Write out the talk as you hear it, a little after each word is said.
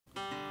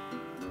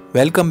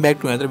Welcome back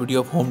to another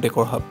video of Home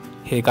Decor Hub.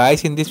 Hey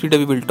guys, in this video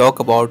we will talk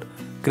about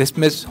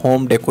Christmas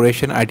home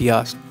decoration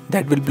ideas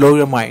that will blow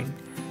your mind.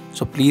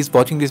 So please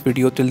watching this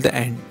video till the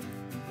end.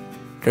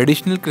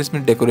 Traditional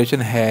Christmas decoration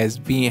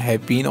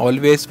have been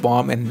always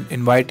warm and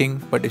inviting,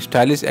 but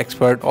stylish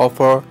experts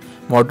offer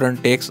modern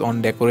takes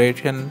on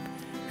decoration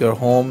your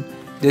home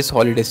this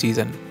holiday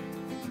season.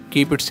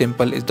 Keep it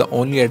simple is the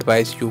only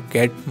advice you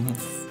get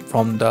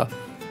from the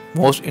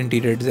most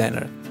interior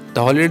designer.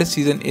 The holiday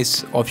season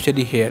is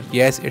officially here.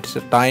 Yes, it's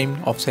a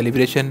time of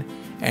celebration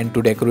and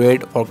to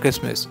decorate for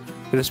Christmas.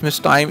 Christmas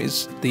time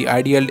is the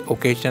ideal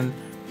occasion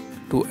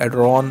to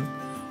adorn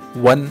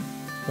one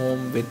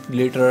home with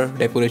glitter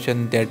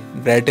decoration that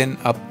brighten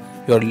up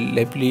your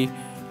lively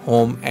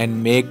home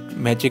and make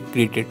magic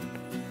greeted.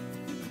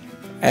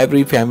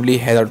 Every family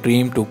has a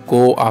dream to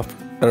go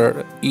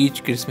after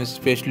each Christmas,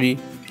 especially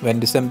when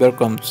December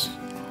comes.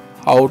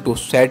 How to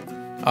set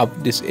up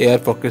this year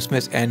for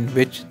Christmas and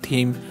which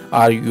theme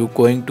are you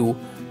going to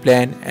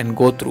plan and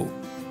go through.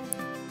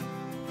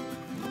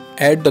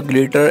 Add the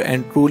glitter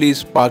and truly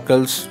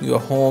sparkles your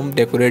home.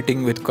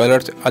 Decorating with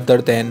colors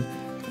other than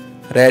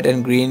red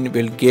and green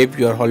will give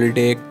your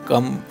holiday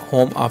come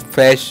home a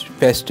fresh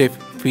festive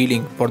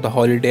feeling for the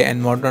holiday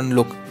and modern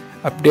look.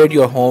 Update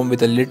your home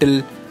with a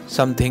little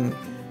something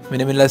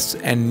minimalist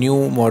and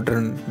new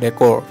modern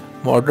decor.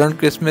 Modern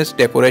Christmas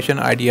decoration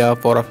idea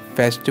for a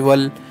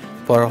festival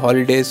for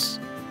holidays.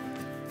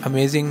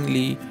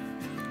 Amazingly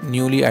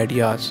newly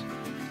ideas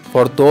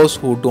for those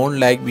who don't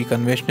like be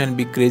conventional,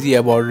 be crazy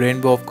about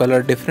rainbow of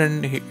color,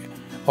 different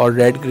or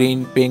red,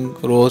 green,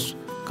 pink, rose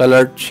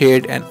colored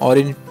shade and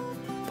orange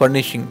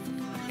furnishing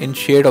in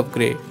shade of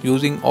gray.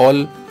 Using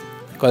all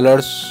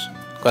colors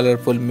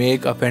colorful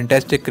make a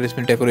fantastic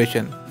Christmas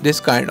decoration. This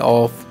kind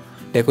of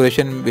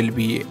decoration will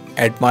be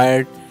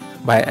admired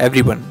by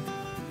everyone.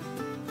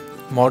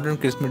 Modern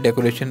Christmas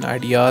decoration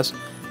ideas.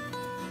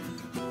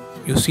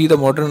 You see the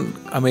modern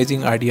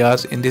amazing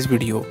ideas in this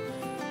video.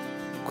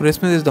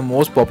 Christmas is the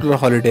most popular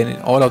holiday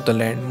in all of the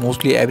land.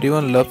 Mostly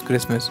everyone loves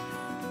Christmas.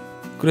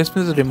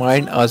 Christmas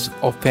reminds us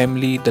of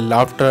family, the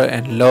laughter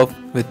and love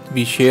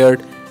we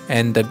shared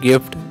and the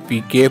gift we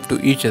gave to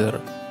each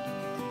other.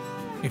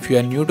 If you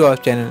are new to our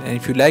channel and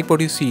if you like what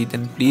you see,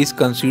 then please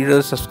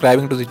consider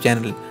subscribing to the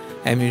channel.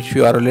 And if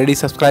you are already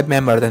subscribed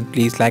member, then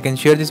please like and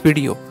share this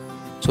video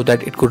so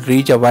that it could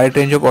reach a wide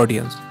range of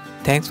audience.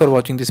 Thanks for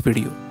watching this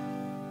video.